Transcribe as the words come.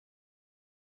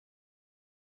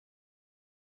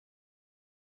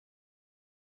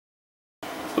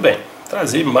Muito bem,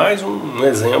 trazer mais um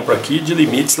exemplo aqui de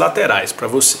limites laterais para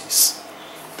vocês.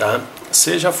 Tá?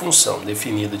 Seja a função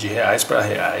definida de reais para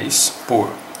reais por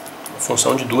uma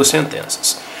função de duas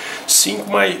sentenças.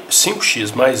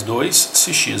 5x mais 2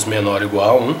 se x menor ou igual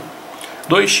a 1.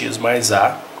 2x mais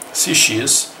a se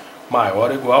x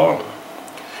maior ou igual a 1.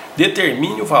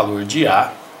 Determine o valor de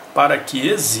a para que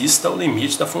exista o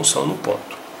limite da função no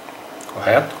ponto.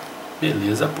 Correto?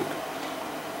 Beleza pura.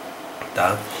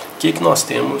 Tá? O que nós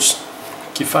temos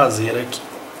que fazer aqui?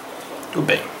 Tudo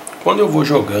bem. Quando eu vou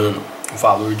jogando o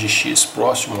valor de x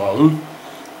próximo a 1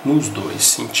 nos dois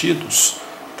sentidos,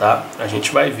 tá? A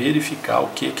gente vai verificar o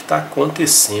que está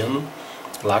acontecendo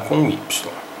lá com o y.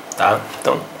 Tá?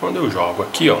 Então, quando eu jogo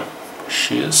aqui, ó,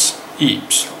 x e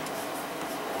y,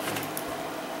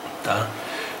 tá?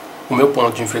 O meu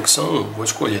ponto de inflexão 1, vou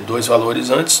escolher dois valores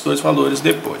antes, dois valores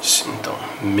depois. Então,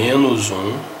 menos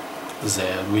 1,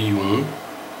 0 e 1,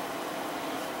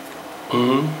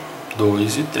 1,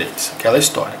 2 e 3. Aquela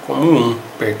história. Como 1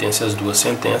 pertence às duas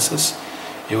sentenças,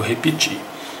 eu repeti.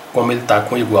 Como ele está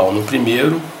com igual no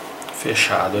primeiro,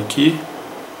 fechado aqui,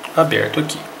 aberto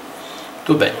aqui.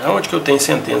 Tudo bem. Aonde que eu tenho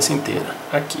sentença inteira?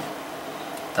 Aqui.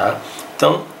 Tá?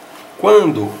 Então,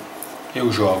 quando eu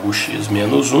jogo o x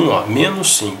menos 1, ó,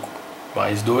 menos 5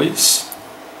 mais 2,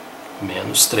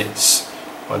 menos 3.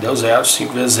 Quando é o 0,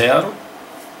 5 vezes 0,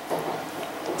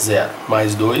 0.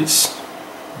 Mais 2,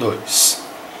 2.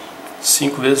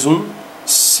 5 vezes 1,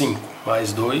 5.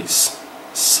 Mais 2,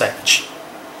 7.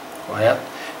 Correto?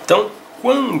 Então,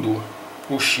 quando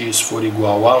o x for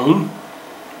igual a 1,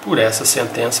 por essa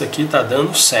sentença aqui está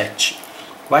dando 7.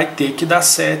 Vai ter que dar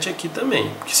 7 aqui também.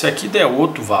 Porque se aqui der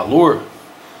outro valor,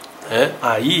 né,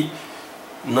 aí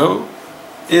não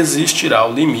existirá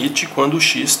o limite quando o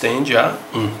x tende a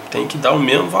 1. Tem que dar o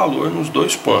mesmo valor nos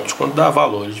dois pontos. Quando dá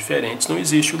valores diferentes, não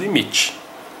existe o limite.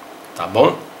 Tá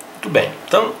bom? Muito bem.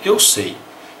 Então, eu sei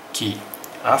que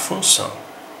a função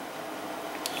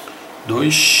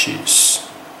 2x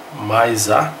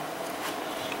mais a,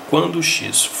 quando o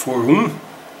x for 1,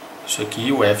 isso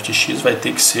aqui, o f de x vai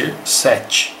ter que ser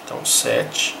 7. Então,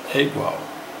 7 é igual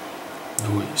a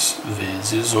 2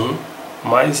 vezes 1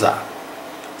 mais a.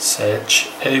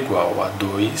 7 é igual a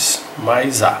 2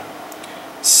 mais a.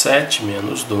 7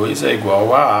 menos 2 é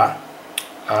igual a.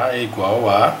 A é igual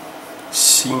a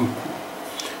 5.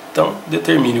 Então,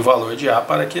 determine o valor de a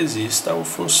para que exista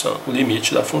o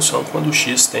limite da função quando o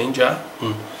x tende a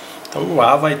 1. Então, o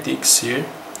a vai ter que ser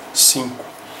 5.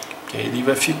 Porque aí ele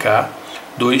vai ficar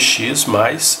 2x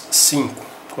mais 5.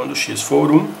 Quando o x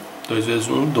for 1, 2 vezes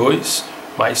 1, 2,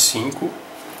 mais 5,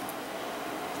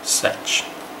 7.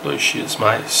 2x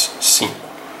mais 5.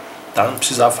 Tá? Não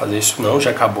precisava fazer isso não,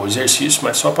 já acabou o exercício,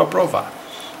 mas só para provar.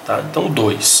 Tá? Então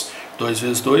 2. 2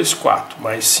 vezes 2, 4.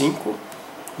 Mais 5,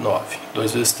 9.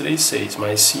 2 vezes 3, 6.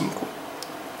 Mais 5,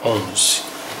 11.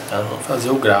 Tá? Vamos fazer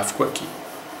o gráfico aqui.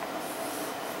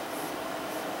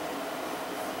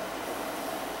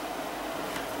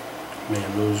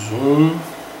 Menos 1,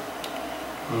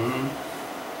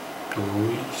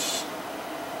 2,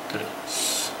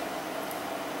 3.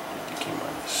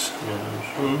 Menos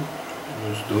 1,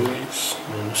 menos 2,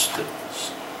 menos 3.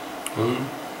 1,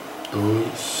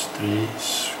 2,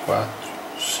 3, 4,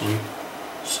 5,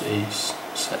 6,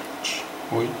 7,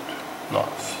 8, 9.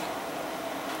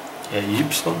 Que é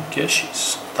y, que é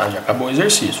x. Tá? Já acabou o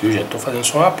exercício, viu, gente? Estou fazendo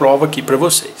só uma prova aqui para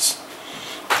vocês.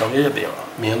 Então veja bem,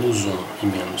 ó, menos 1 e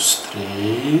menos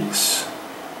 3,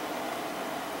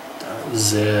 tá?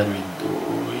 0 e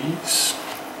 2,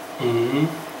 1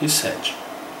 e 7.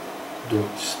 2,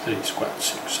 3, 4,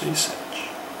 5, 6, 7.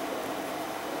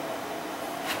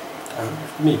 Tá?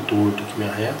 Meio torto aqui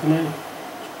minha reta, mas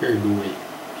perdoa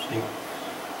aí.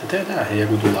 Até a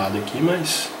régua do lado aqui,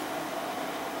 mas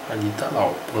ali tá lá,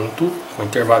 o ponto com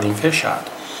intervalinho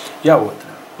fechado. E a outra?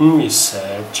 1 e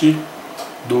 7,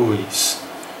 2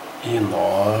 e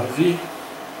 9,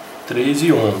 3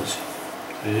 e 11.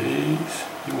 3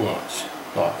 e 11.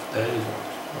 9, 10, 11.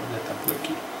 Vamos tá por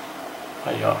aqui.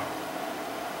 Aí, ó.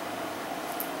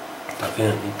 Tá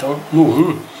vendo? Então, no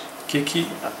 1, que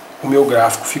o meu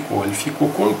gráfico ficou? Ele ficou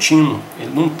contínuo. Ele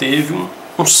não teve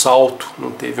um salto, não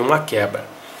teve uma quebra.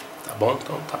 Tá bom?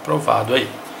 Então, tá provado aí.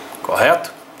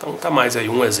 Correto? Então, tá mais aí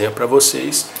um exemplo para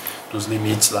vocês dos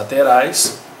limites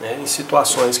laterais, né, em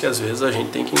situações que às vezes a gente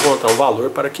tem que encontrar um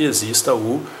valor para que exista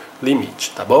o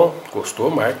limite. Tá bom? Gostou?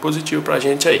 Marque positivo pra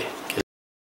gente aí.